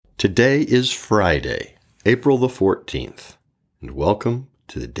Today is Friday, April the 14th, and welcome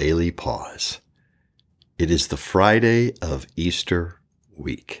to the Daily Pause. It is the Friday of Easter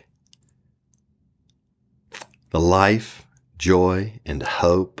week. The life, joy, and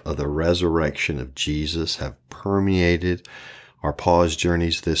hope of the resurrection of Jesus have permeated our pause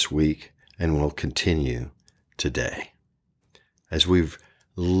journeys this week and will continue today. As we've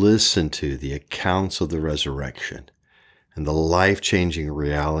listened to the accounts of the resurrection and the life-changing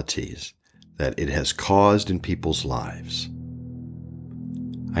realities that it has caused in people's lives,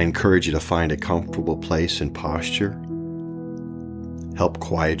 I encourage you to find a comfortable place and posture. Help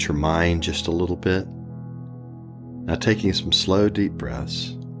quiet your mind just a little bit. Now, taking some slow, deep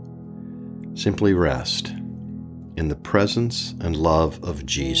breaths, simply rest in the presence and love of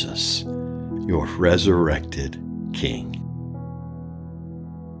Jesus, your resurrected King.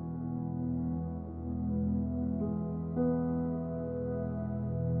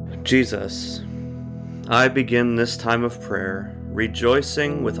 Jesus, I begin this time of prayer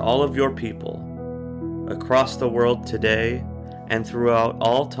rejoicing with all of your people across the world today and throughout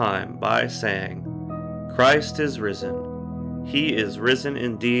all time by saying, Christ is risen. He is risen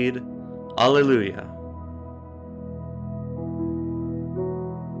indeed. Alleluia.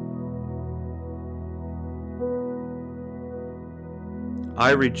 I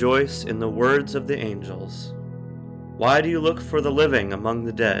rejoice in the words of the angels. Why do you look for the living among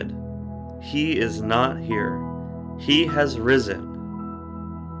the dead? He is not here. He has risen.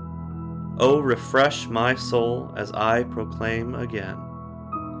 Oh, refresh my soul as I proclaim again.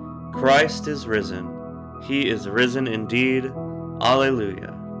 Christ is risen. He is risen indeed.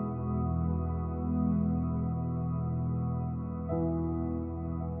 Alleluia.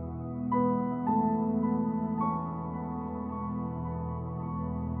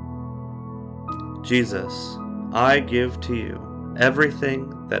 Jesus, I give to you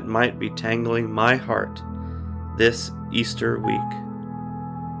everything that might be tangling my heart this Easter week.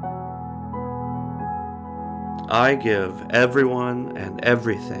 I give everyone and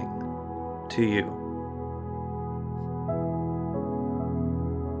everything to you.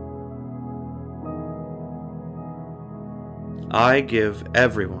 I give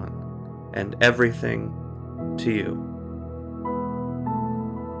everyone and everything to you.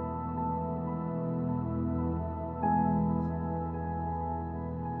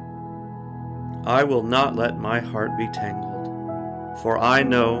 I will not let my heart be tangled, for I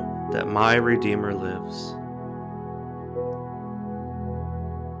know that my Redeemer lives.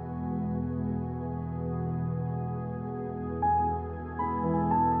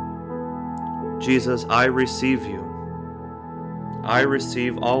 Jesus, I receive you. I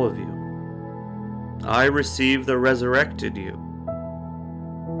receive all of you. I receive the resurrected you.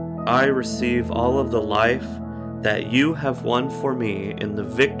 I receive all of the life that you have won for me in the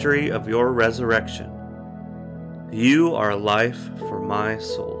victory of your resurrection. You are life for my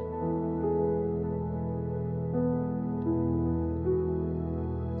soul.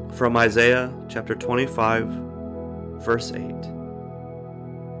 From Isaiah chapter 25, verse 8.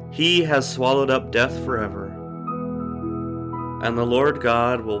 He has swallowed up death forever, and the Lord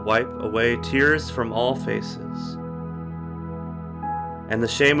God will wipe away tears from all faces. And the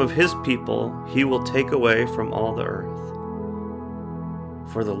shame of his people he will take away from all the earth.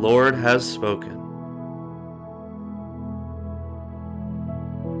 For the Lord has spoken.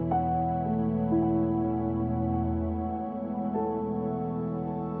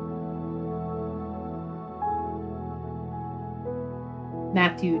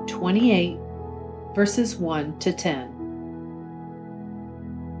 Matthew 28, verses 1 to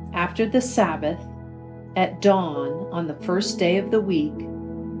 10. After the Sabbath, at dawn on the first day of the week,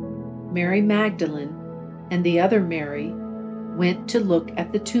 Mary Magdalene and the other Mary went to look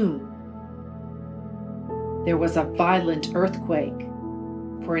at the tomb. There was a violent earthquake,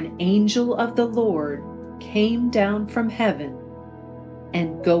 for an angel of the Lord came down from heaven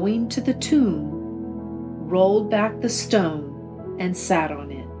and, going to the tomb, rolled back the stone and sat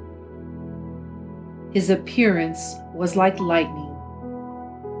on it. His appearance was like lightning,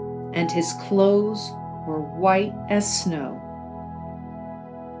 and his clothes were white as snow.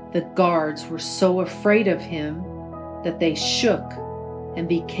 The guards were so afraid of him that they shook and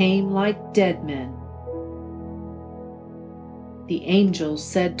became like dead men. The angel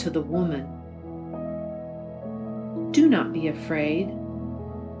said to the woman, "Do not be afraid,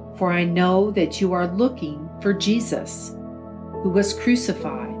 for I know that you are looking for Jesus, who was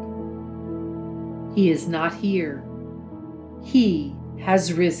crucified. He is not here. He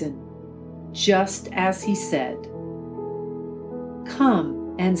has risen, just as he said. Come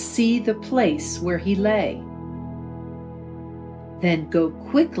and see the place where he lay. Then go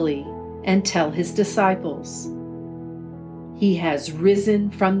quickly and tell his disciples, 'He has risen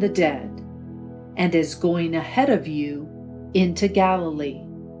from the dead and is going ahead of you into Galilee.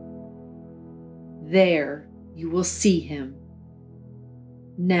 There you will see him.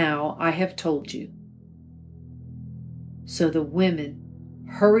 Now I have told you.' So the women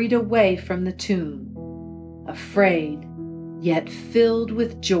hurried away from the tomb, afraid yet filled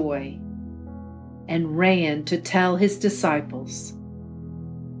with joy, and ran to tell his disciples.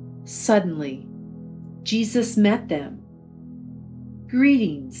 Suddenly, Jesus met them.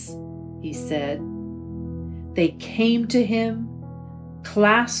 'Greetings,' he said. They came to him,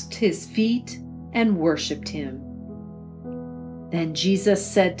 clasped his feet, and worshipped him. Then Jesus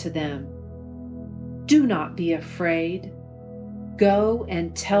said to them, 'Do not be afraid. Go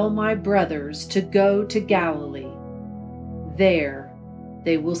and tell my brothers to go to Galilee. There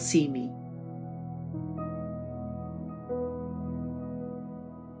they will see me.'"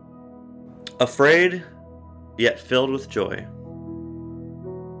 Afraid, yet filled with joy.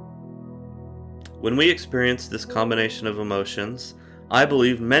 When we experience this combination of emotions, I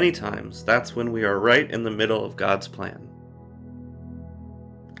believe many times that's when we are right in the middle of God's plan.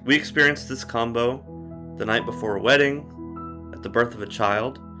 We experience this combo the night before a wedding, at the birth of a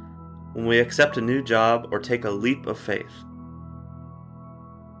child, when we accept a new job or take a leap of faith.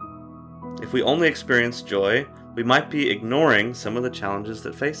 If we only experience joy, we might be ignoring some of the challenges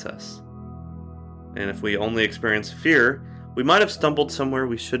that face us. And if we only experience fear, we might have stumbled somewhere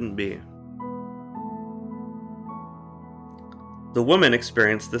we shouldn't be. The women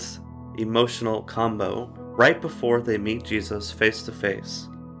experience this emotional combo right before they meet Jesus face to face.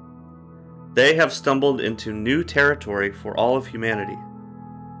 They have stumbled into new territory for all of humanity.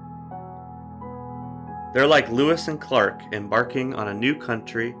 They're like Lewis and Clark embarking on a new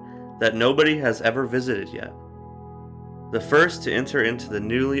country that nobody has ever visited yet, the first to enter into the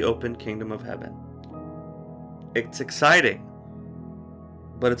newly opened kingdom of heaven. It's exciting,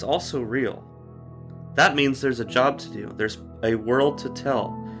 but it's also real. That means there's a job to do. There's a world to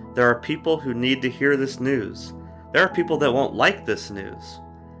tell. There are people who need to hear this news. There are people that won't like this news.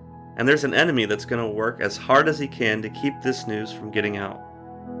 And there's an enemy that's going to work as hard as he can to keep this news from getting out.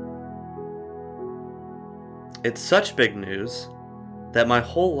 It's such big news that my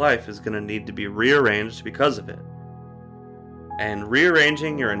whole life is going to need to be rearranged because of it. And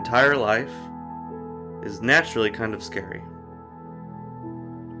rearranging your entire life is naturally kind of scary.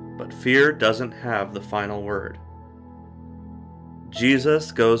 But fear doesn't have the final word.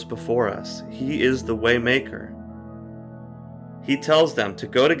 Jesus goes before us. He is the way maker. He tells them to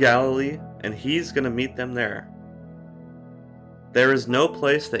go to Galilee, and he's going to meet them there. There is no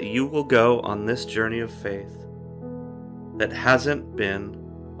place that you will go on this journey of faith that hasn't been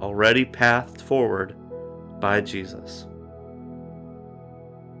already pathed forward by Jesus.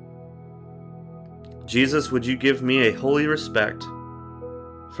 Jesus, would you give me a holy respect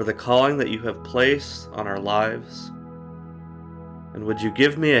for the calling that you have placed on our lives? And would you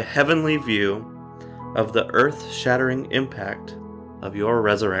give me a heavenly view of the earth-shattering impact of your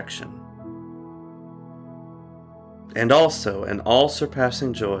resurrection? And also an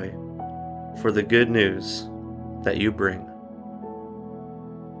all-surpassing joy for the good news that you bring.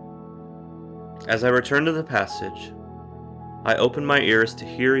 As I return to the passage, I open my ears to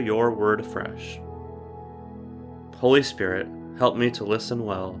hear your word afresh. Holy Spirit, help me to listen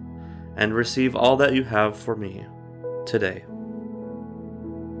well and receive all that you have for me today.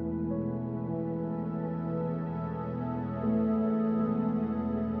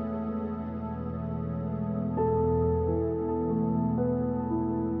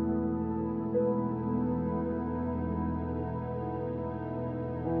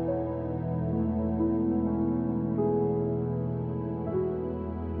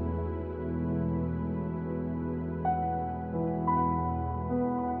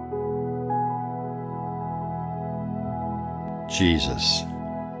 Jesus,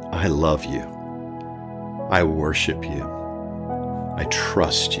 I love you. I worship you. I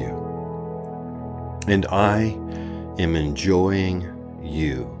trust you. And I am enjoying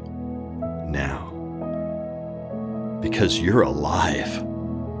you now because you're alive.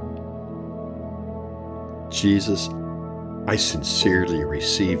 Jesus, I sincerely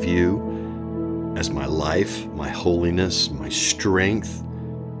receive you as my life, my holiness, my strength,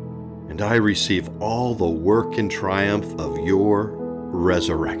 and I receive all the work and triumph of your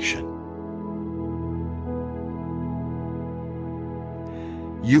resurrection.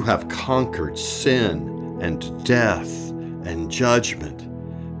 You have conquered sin and death and judgment.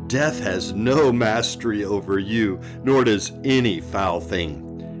 Death has no mastery over you, nor does any foul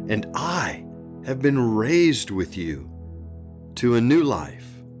thing. And I have been raised with you. to a new life,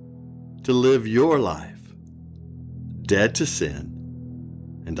 to live your life, dead to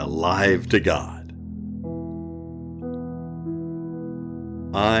sin and alive to God.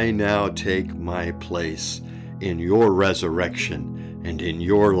 I now take my place in your resurrection and in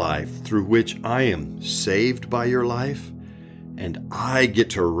your life, through which I am saved by your life, and I get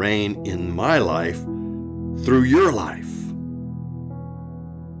to reign in my life through your life.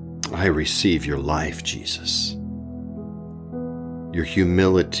 I receive your life, Jesus, your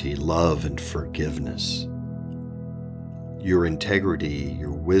humility, love, and forgiveness, your integrity,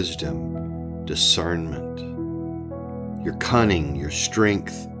 your wisdom, discernment, your cunning, your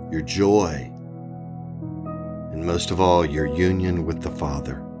strength, your joy, and most of all, your union with the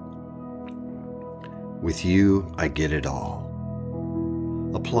Father. With you, I get it all.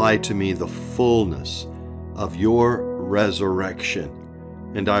 Apply to me the fullness of your resurrection,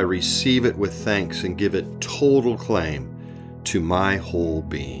 and I receive it with thanks and give it total claim to my whole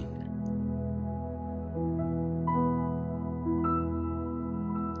being.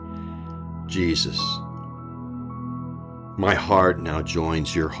 Jesus, my heart now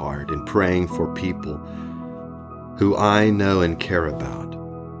joins your heart in praying for people who I know and care about,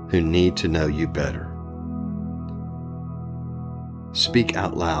 who need to know you better. Speak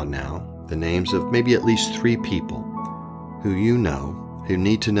out loud now the names of maybe at least 3 people who you know who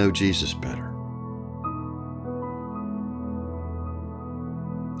need to know Jesus better.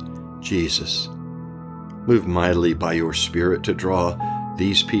 Jesus, move mightily by your Spirit to draw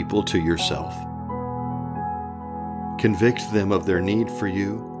these people to yourself. Convict them of their need for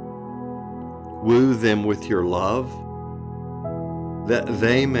you. Woo them with your love, that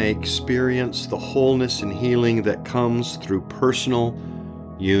they may experience the wholeness and healing that comes through personal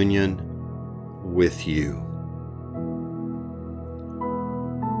union with you.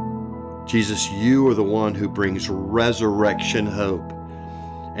 Jesus, you are the one who brings resurrection hope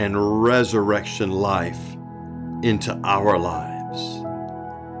and resurrection life into our lives.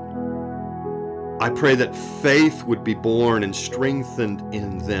 I pray that faith would be born and strengthened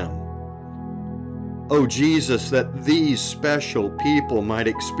in them. Oh Jesus, that these special people might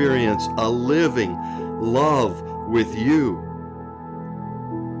experience a living love with you.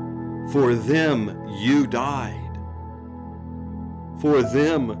 For them you died. For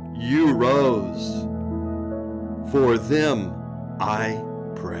them you rose. For them I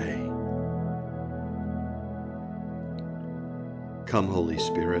pray. Come, Holy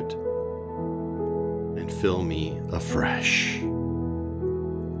Spirit, and fill me afresh.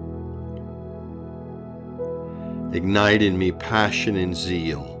 Ignite in me passion and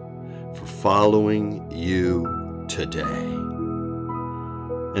zeal for following you today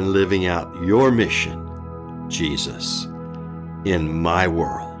and living out your mission, Jesus, in my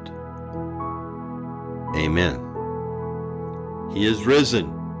world. Amen. He is risen.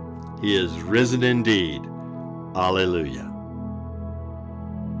 He is risen indeed. Alleluia.